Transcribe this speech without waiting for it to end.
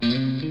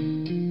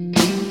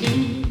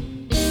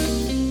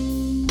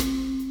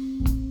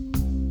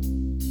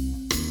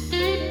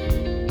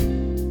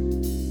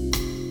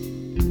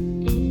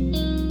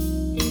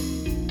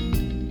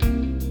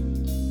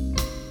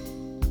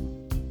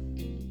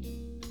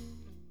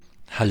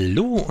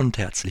Hallo und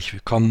herzlich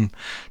willkommen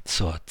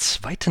zur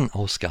zweiten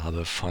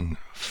Ausgabe von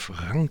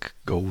Frank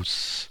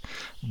Goes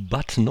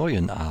Bad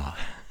Neuenahr.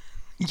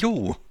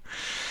 Jo,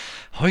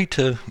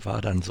 heute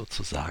war dann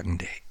sozusagen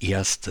der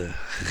erste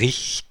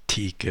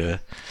richtige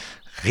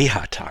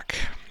Reha-Tag.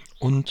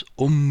 Und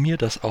um mir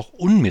das auch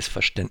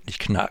unmissverständlich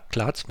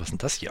klar zu machen,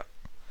 das hier,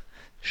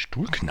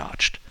 Stuhl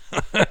knatscht.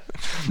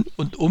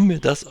 Und um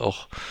mir das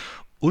auch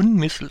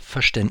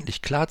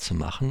unmissverständlich klar zu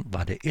machen,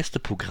 war der erste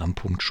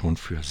Programmpunkt schon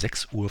für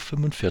 6:45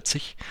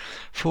 Uhr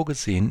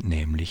vorgesehen,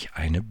 nämlich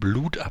eine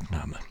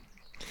Blutabnahme.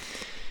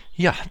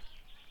 Ja,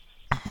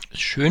 ist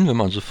schön, wenn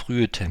man so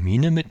frühe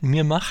Termine mit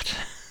mir macht.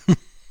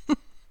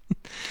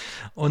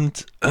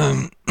 Und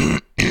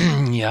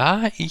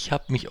ja, ich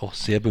habe mich auch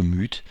sehr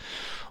bemüht,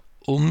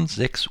 um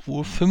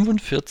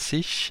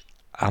 6:45 Uhr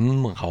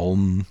am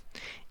Raum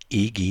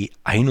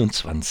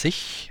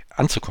EG21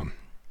 anzukommen.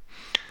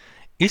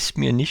 Ist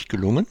mir nicht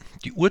gelungen.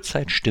 Die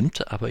Uhrzeit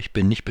stimmte, aber ich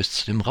bin nicht bis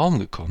zu dem Raum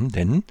gekommen,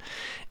 denn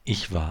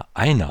ich war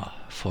einer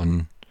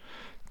von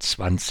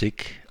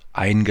 20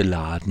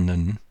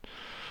 Eingeladenen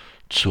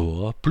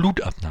zur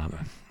Blutabnahme.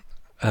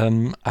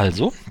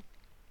 Also,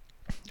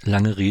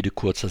 lange Rede,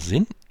 kurzer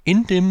Sinn.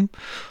 In dem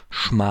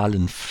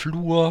schmalen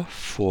Flur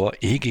vor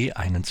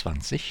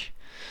EG21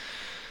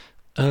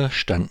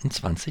 standen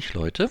 20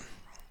 Leute.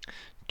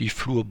 Die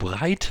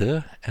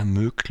Flurbreite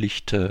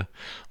ermöglichte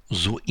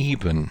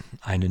soeben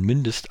einen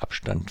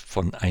Mindestabstand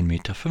von 1,50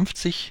 Meter.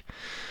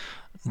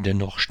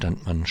 Dennoch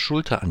stand man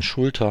Schulter an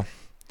Schulter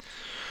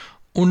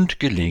und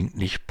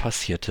gelegentlich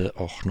passierte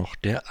auch noch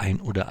der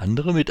ein oder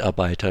andere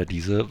Mitarbeiter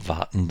diese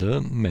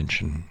wartende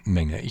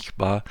Menschenmenge. Ich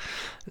war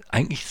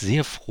eigentlich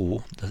sehr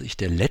froh, dass ich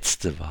der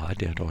Letzte war,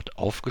 der dort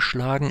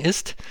aufgeschlagen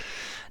ist,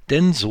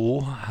 denn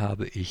so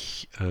habe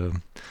ich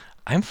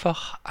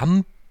einfach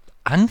am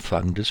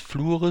Anfang des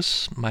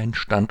Flures meinen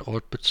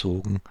Standort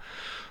bezogen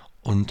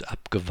und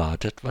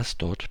abgewartet, was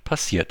dort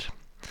passiert.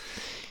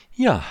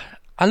 Ja,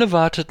 alle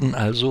warteten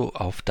also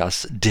auf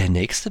das der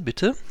Nächste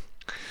bitte.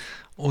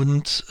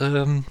 Und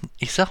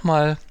ich sag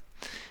mal,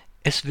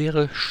 es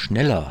wäre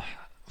schneller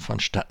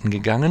vonstatten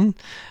gegangen,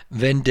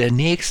 wenn der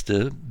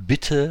Nächste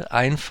bitte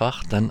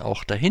einfach dann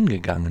auch dahin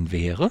gegangen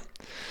wäre.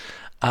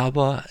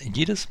 Aber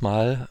jedes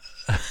Mal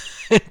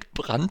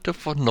brannte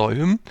von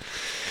neuem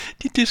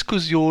die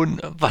Diskussion,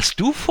 warst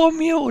du vor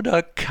mir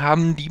oder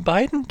kamen die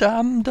beiden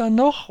Damen da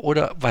noch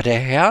oder war der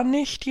Herr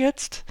nicht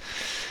jetzt?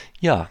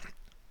 Ja,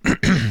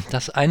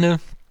 dass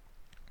eine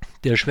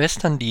der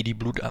Schwestern, die die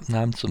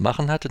Blutabnahmen zu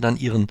machen hatte, dann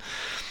ihren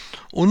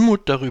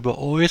Unmut darüber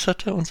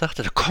äußerte und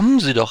sagte, kommen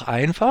Sie doch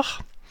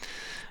einfach.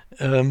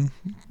 Ähm,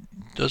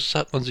 Das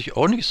hat man sich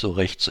auch nicht so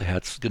recht zu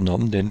Herzen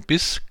genommen, denn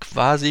bis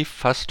quasi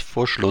fast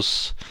vor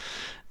Schluss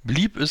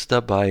blieb es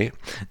dabei.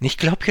 Ich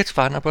glaube, jetzt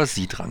waren aber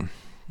Sie dran.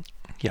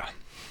 Ja,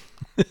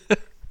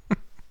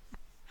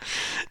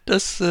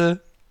 das, äh,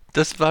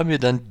 das war mir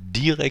dann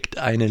direkt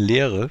eine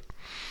Lehre.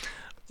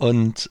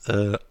 Und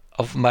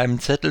auf meinem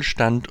Zettel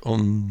stand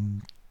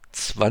um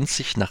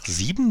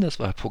 7:20, das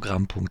war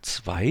Programmpunkt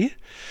 2,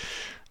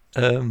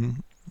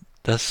 ähm,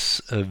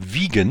 das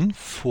Wiegen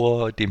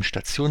vor dem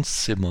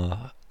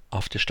Stationszimmer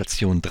auf der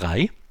Station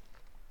 3.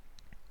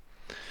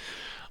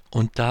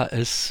 Und da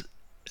es,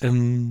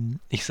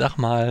 ich sag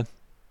mal,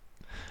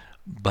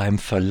 beim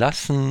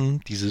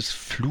Verlassen dieses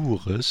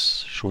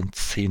Flures schon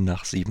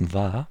 7:10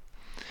 war,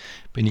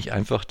 bin ich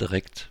einfach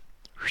direkt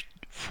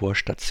vor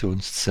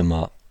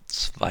Stationszimmer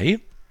 2,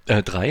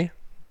 3,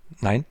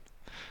 nein,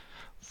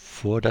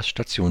 vor das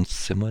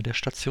Stationszimmer der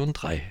Station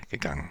 3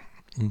 gegangen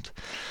und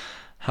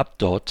habe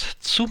dort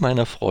zu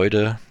meiner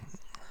Freude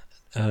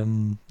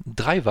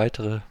 3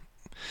 weitere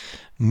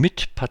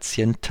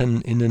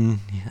MitpatientInnen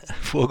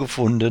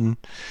vorgefunden,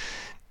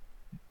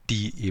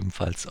 die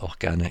ebenfalls auch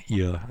gerne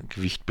ihr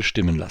Gewicht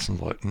bestimmen lassen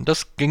wollten.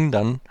 Das ging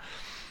dann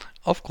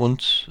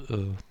aufgrund,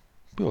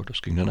 ja,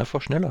 das ging dann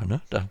einfach schneller,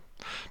 ne? Da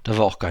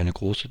war auch keine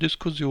große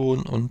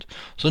Diskussion und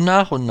so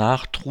nach und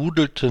nach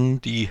trudelten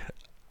die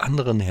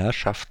anderen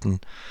Herrschaften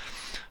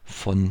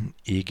von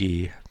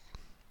EG,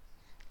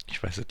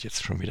 ich weiß es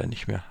jetzt schon wieder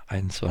nicht mehr,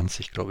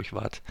 21, glaube ich,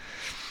 war es,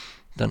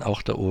 dann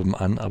auch da oben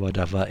an, aber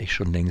da war ich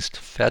schon längst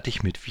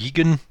fertig mit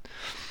Wiegen.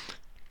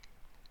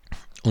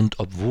 Und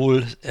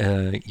obwohl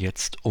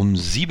jetzt um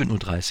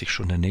 7:30 Uhr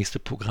schon der nächste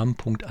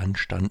Programmpunkt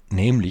anstand,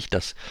 nämlich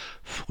das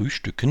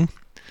Frühstücken,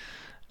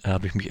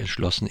 habe ich mich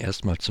entschlossen,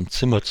 erstmal zum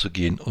Zimmer zu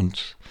gehen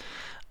und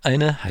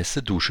eine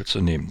heiße Dusche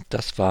zu nehmen.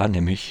 Das war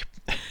nämlich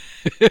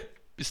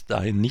bis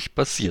dahin nicht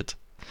passiert.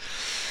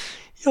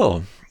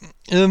 Ja,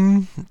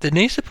 der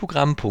nächste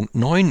Programmpunkt,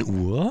 9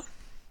 Uhr,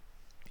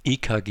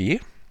 EKG.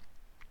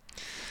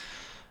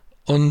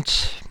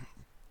 Und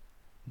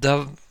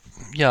da,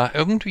 ja,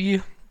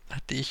 irgendwie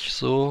hatte ich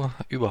so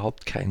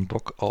überhaupt keinen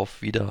Bock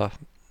auf wieder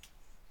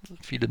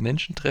viele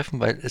Menschen treffen,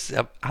 weil es ist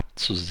ja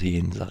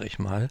abzusehen, sag ich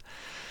mal,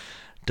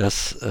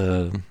 dass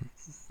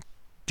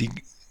die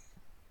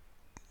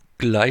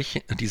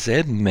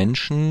dieselben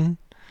Menschen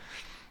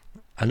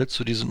alle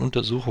zu diesen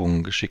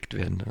Untersuchungen geschickt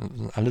werden. Das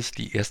sind alles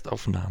die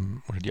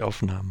Erstaufnahmen oder die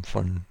Aufnahmen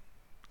von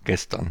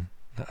gestern.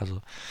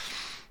 Also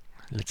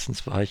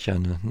Letztens war ich ja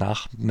eine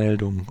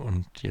Nachmeldung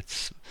und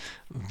jetzt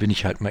bin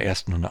ich halt mal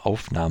erst nur eine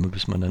Aufnahme,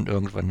 bis man dann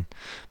irgendwann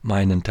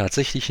meinen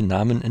tatsächlichen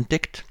Namen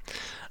entdeckt.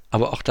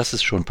 Aber auch das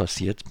ist schon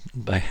passiert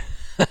bei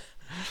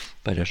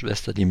der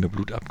Schwester, die mir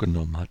Blut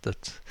abgenommen hat. Das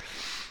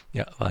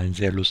ja, war ein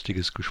sehr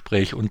lustiges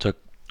Gespräch unter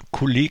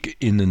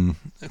Kollegen.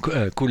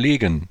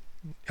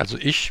 Also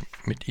ich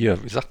mit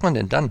ihr. Wie sagt man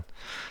denn dann?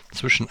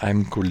 Zwischen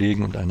einem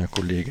Kollegen und einer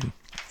Kollegin.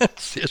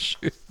 Sehr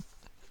schön.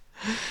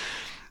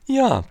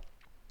 Ja,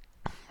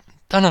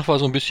 danach war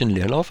so ein bisschen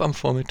Leerlauf am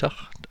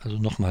Vormittag. Also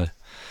nochmal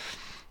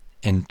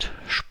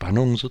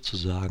Entspannung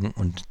sozusagen.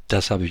 Und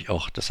das habe ich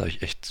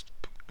echt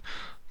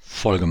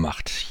voll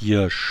gemacht.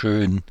 Hier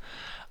schön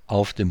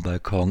auf dem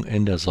Balkon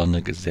in der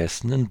Sonne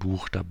gesessen, ein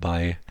Buch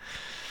dabei,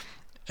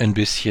 ein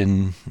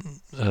bisschen,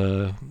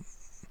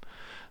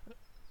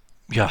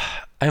 ja,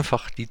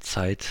 einfach die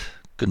Zeit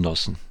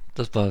genossen.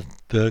 Das war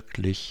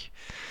wirklich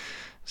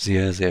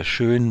sehr, sehr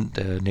schön.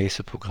 Der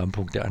nächste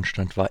Programmpunkt, der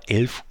anstand, war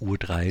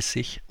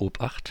 11:30 Uhr,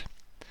 Obacht,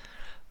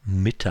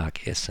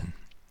 Mittagessen.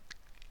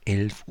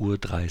 11:30 Uhr.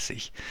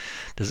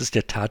 Das ist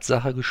der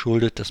Tatsache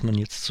geschuldet, dass man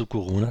jetzt zu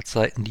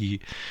Corona-Zeiten die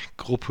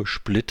Gruppe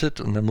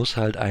splittet und dann muss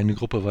halt eine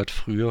Gruppe was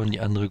früher und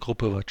die andere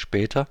Gruppe was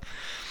später.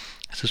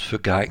 Es ist für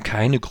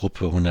keine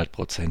Gruppe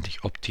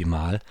hundertprozentig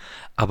optimal,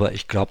 aber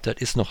ich glaube,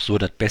 das ist noch so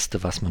das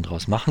Beste, was man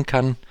draus machen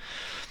kann.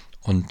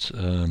 Und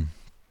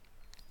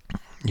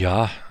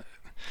ja,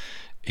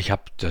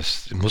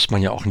 das muss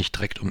man ja auch nicht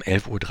direkt um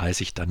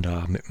 11:30 Uhr dann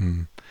da mit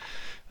dem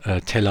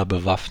Teller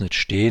bewaffnet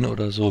stehen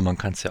oder so. Man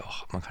kann es ja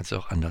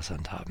auch anders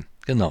handhaben.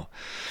 Genau.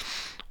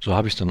 So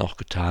habe ich es dann auch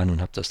getan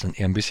und habe das dann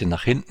eher ein bisschen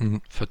nach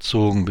hinten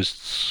verzogen.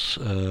 Bis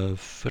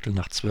Viertel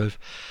nach 12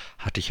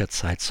 hatte ich ja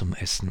Zeit zum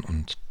Essen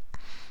und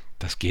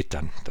das geht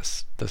dann.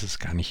 Das ist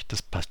gar nicht,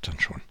 das passt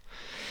dann schon.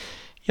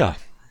 Ja,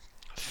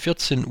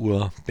 14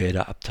 Uhr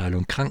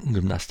Bäderabteilung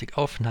Krankengymnastik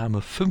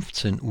Aufnahme,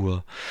 15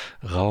 Uhr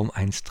Raum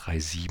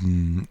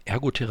 137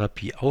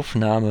 Ergotherapie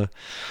Aufnahme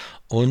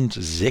und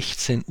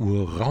 16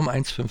 Uhr Raum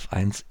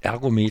 151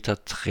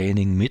 Ergometer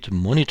Training mit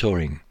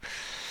Monitoring.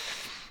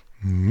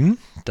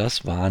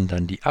 Das waren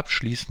dann die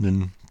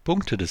abschließenden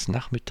Punkte des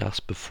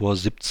Nachmittags, bevor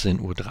 17:30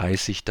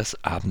 Uhr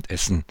das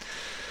Abendessen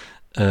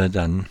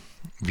dann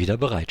wieder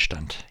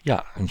bereitstand.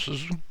 Ja, es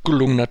ist ein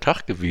gelungener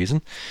Tag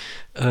gewesen.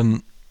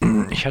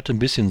 Ich hatte ein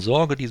bisschen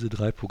Sorge, diese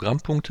 3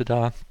 Programmpunkte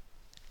da,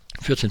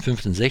 14,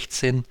 15,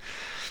 16.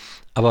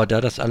 Aber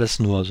da das alles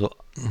nur so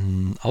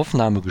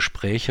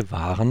Aufnahmegespräche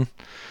waren,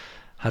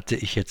 hatte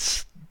ich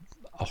jetzt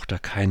auch da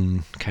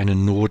keine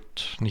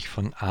Not, nicht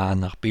von A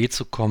nach B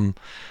zu kommen.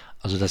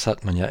 Also das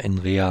hat man ja in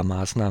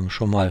Reha-Maßnahmen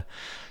schon mal,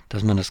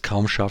 dass man es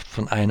kaum schafft,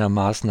 von einer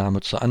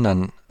Maßnahme zur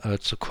anderen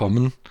zu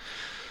kommen.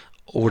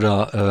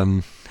 Oder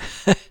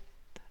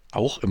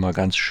auch immer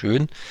ganz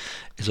schön,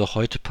 ist auch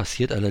heute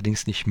passiert,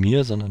 allerdings nicht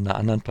mir, sondern einer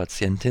anderen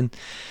Patientin.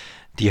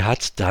 Die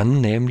hat dann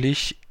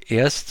nämlich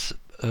erst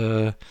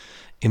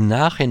im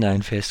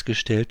Nachhinein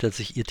festgestellt, dass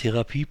sich ihr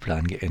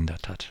Therapieplan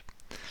geändert hat.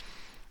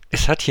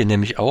 Es hat hier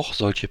nämlich auch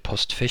solche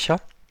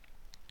Postfächer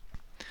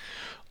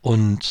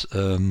und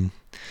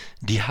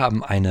die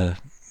haben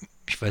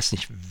ich weiß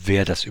nicht,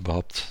 wer das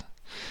überhaupt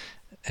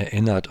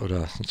erinnert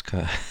oder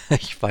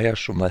ich war ja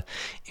schon mal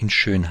in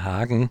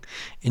Schönhagen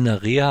in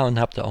der Reha und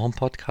habe da auch einen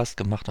Podcast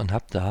gemacht und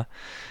habe da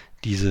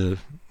diese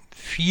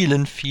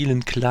vielen,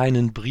 vielen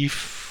kleinen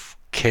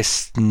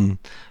Briefkästen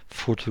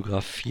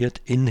fotografiert,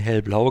 in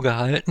hellblau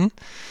gehalten,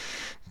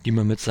 die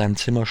man mit seinem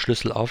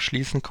Zimmerschlüssel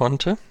aufschließen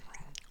konnte.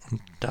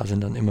 Und da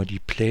sind dann immer die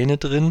Pläne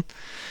drin.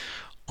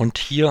 Und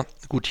hier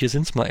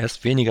sind es mal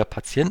erst weniger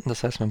Patienten,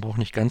 das heißt, man braucht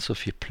nicht ganz so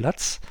viel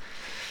Platz.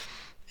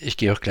 Ich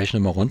gehe auch gleich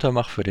nochmal runter,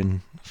 mache für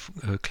den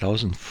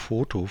Klaus ein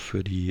Foto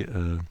für die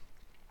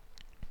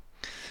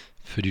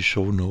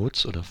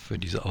Shownotes oder für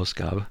diese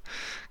Ausgabe.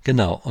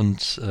 Genau,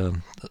 und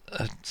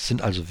es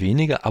sind also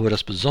weniger, aber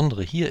das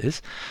Besondere hier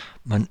ist,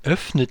 man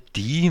öffnet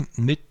die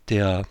mit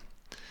der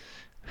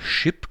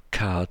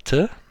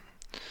Chipkarte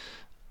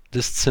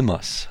des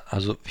Zimmers.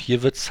 Also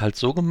hier wird es halt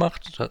so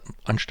gemacht,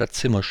 anstatt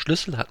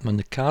Zimmerschlüssel hat man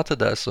eine Karte,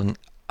 da ist so ein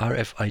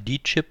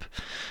RFID-Chip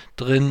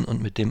drin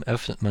und mit dem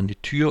öffnet man die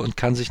Tür und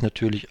kann sich und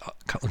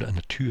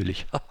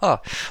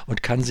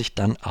kann sich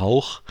dann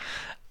auch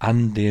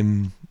an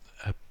dem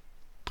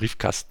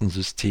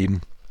Briefkastensystem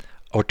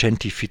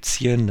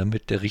authentifizieren,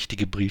 damit der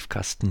richtige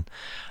Briefkasten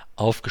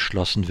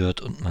aufgeschlossen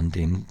wird und man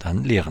den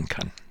dann leeren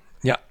kann.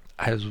 Ja,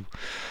 also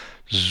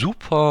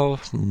super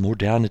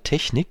moderne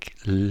Technik,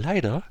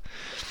 leider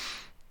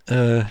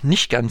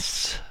nicht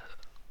ganz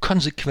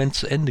konsequent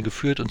zu Ende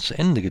geführt und zu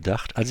Ende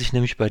gedacht. Als ich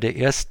nämlich bei der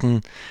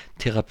ersten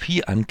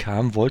Therapie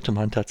ankam, wollte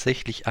man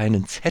tatsächlich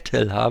einen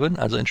Zettel haben,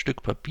 also ein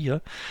Stück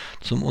Papier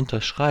zum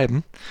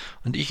Unterschreiben.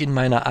 Und ich in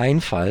meiner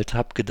Einfalt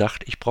habe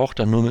gedacht, ich brauche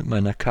dann nur mit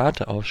meiner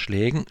Karte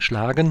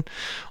aufschlagen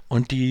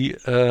und die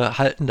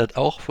halten das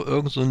auch für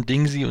irgend so ein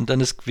Dingsi und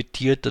dann ist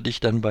quittiert, dass ich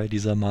dann bei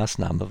dieser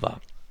Maßnahme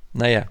war.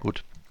 Naja,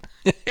 gut.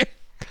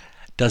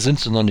 Da sind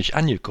sie noch nicht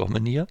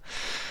angekommen hier.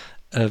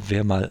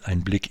 Wäre mal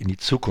ein Blick in die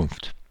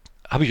Zukunft.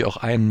 habe ich auch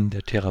einem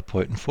der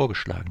Therapeuten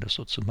vorgeschlagen, das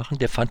so zu machen.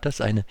 Der fand das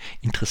eine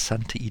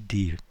interessante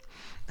Idee.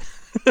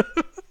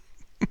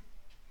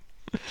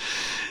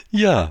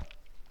 Ja,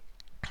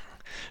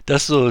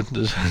 das so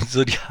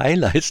die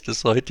Highlights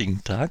des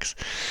heutigen Tags.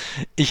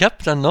 Ich habe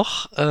dann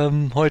noch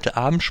heute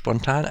Abend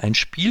spontan ein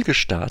Spiel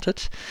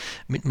gestartet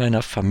mit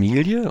meiner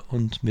Familie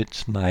und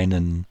mit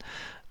meinen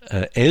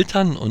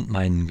Eltern und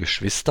meinen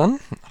Geschwistern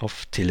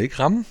auf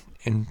Telegram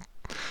in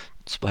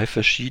 2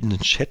 verschiedenen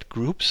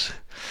Chatgroups.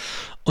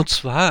 Und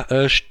zwar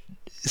ist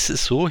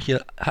es so,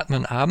 hier hat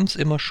man abends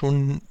immer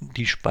schon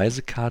die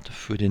Speisekarte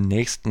für den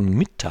nächsten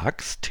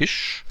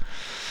Mittagstisch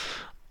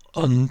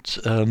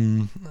und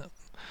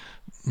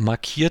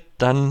markiert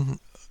dann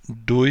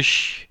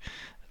durch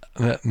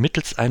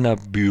mittels einer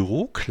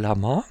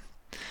Büroklammer,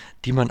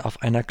 die man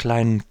auf einer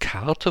kleinen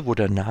Karte, wo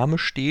der Name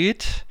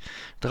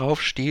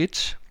drauf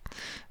steht,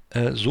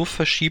 so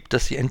verschiebt,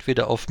 dass sie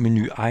entweder auf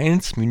Menü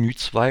 1, Menü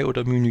 2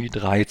 oder Menü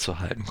 3 zu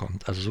halten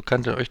kommt. Also so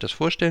könnt ihr euch das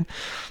vorstellen.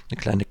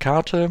 Eine kleine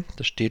Karte,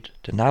 da steht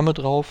der Name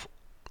drauf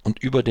und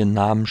über den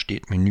Namen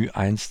steht Menü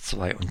 1,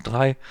 2 und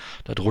 3.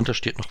 Darunter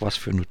steht noch was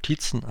für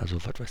Notizen,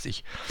 also was weiß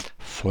ich,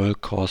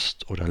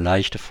 Vollkost oder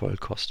leichte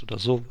Vollkost oder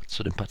so, was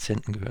zu den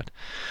Patienten gehört.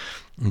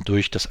 Und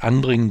durch das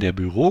Anbringen der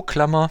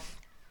Büroklammer,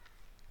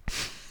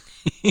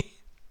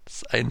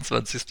 das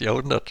 21.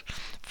 Jahrhundert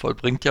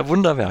vollbringt ja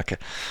Wunderwerke.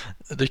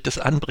 Durch das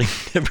Anbringen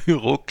der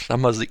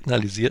Büroklammer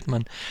signalisiert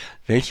man,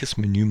 welches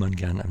Menü man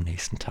gern am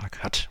nächsten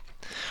Tag hat.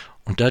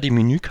 Und da die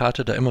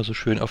Menükarte da immer so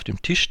schön auf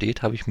dem Tisch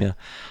steht, habe ich mir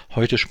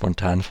heute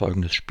spontan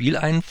folgendes Spiel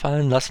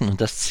einfallen lassen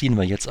und das ziehen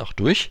wir jetzt auch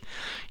durch.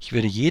 Ich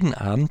werde jeden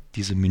Abend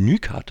diese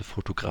Menükarte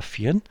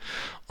fotografieren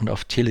und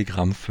auf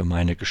Telegram für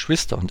meine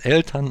Geschwister und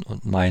Eltern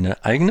und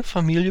meine eigene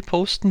Familie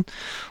posten.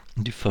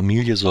 Und die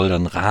Familie soll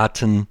dann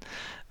raten,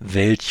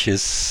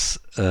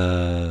 welches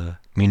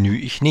Menü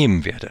ich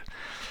nehmen werde.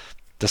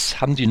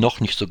 Das haben die noch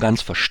nicht so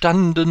ganz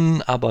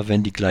verstanden, aber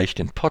wenn die gleich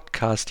den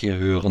Podcast hier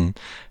hören,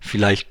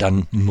 vielleicht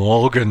dann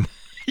morgen.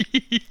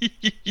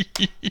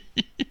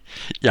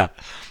 Ja,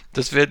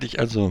 das werde ich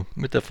also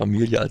mit der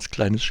Familie als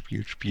kleines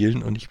Spiel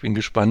spielen und ich bin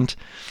gespannt,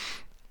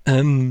 wie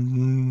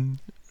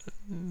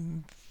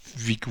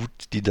gut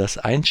die das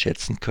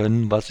einschätzen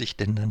können, was ich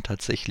denn dann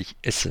tatsächlich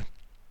esse.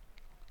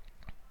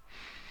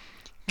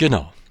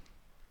 Genau.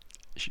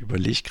 Ich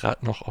überlege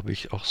gerade noch, ob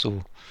ich auch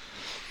so.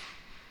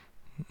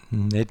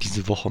 Ne,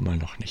 diese Woche mal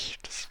noch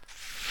nicht.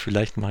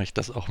 Vielleicht mache ich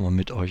das auch mal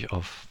mit euch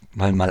auf.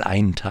 Mal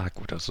einen Tag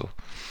oder so.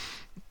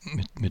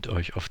 Mit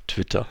euch auf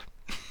Twitter.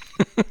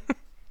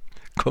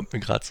 Kommt mir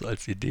gerade so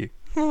als Idee.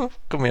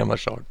 Können wir ja mal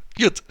schauen.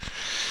 Gut.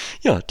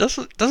 Ja, das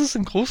ist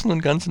im Großen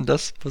und Ganzen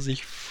das, was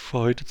ich für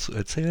heute zu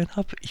erzählen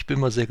habe. Ich bin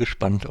mal sehr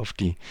gespannt auf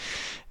die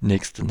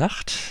nächste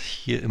Nacht.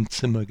 Hier im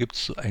Zimmer gibt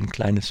es so ein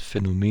kleines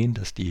Phänomen,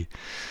 dass die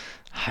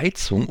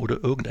Heizung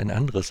oder irgendein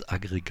anderes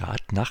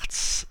Aggregat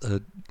nachts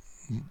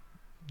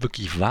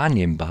wirklich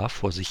wahrnehmbar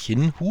vor sich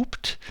hin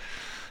hupt.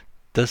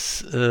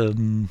 Das,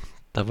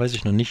 da weiß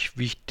ich noch nicht,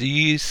 wie ich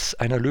dies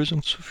einer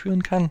Lösung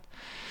zuführen kann.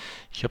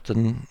 Ich habe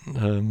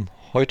dann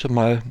heute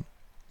mal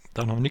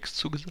da noch nichts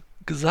zu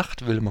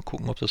gesagt, will mal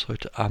gucken, ob das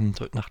heute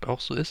Nacht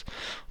auch so ist.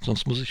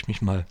 Sonst muss ich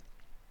mich mal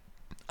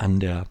an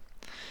der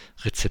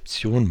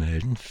Rezeption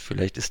melden.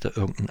 Vielleicht ist da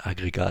irgendein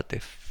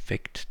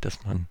Aggregatdefekt,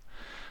 das man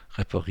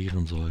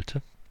reparieren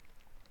sollte.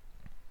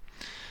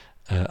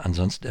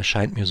 Ansonsten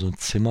erscheint mir so ein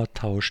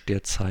Zimmertausch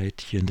derzeit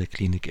hier in der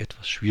Klinik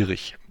etwas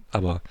schwierig.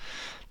 Aber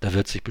da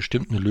wird sich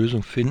bestimmt eine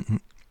Lösung finden.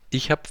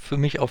 Ich habe für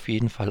mich auf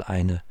jeden Fall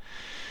eine.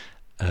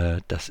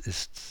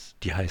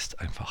 Die heißt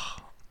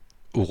einfach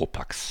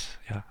Oropax.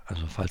 Ja,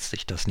 also falls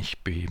sich das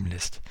nicht beheben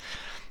lässt,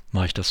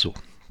 mache ich das so.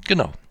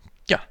 Genau.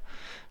 Ja.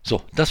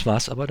 So, das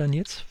war's aber dann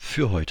jetzt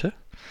für heute.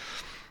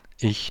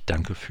 Ich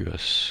danke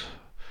fürs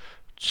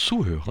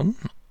Zuhören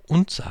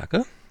und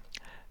sage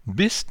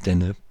bis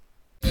denne.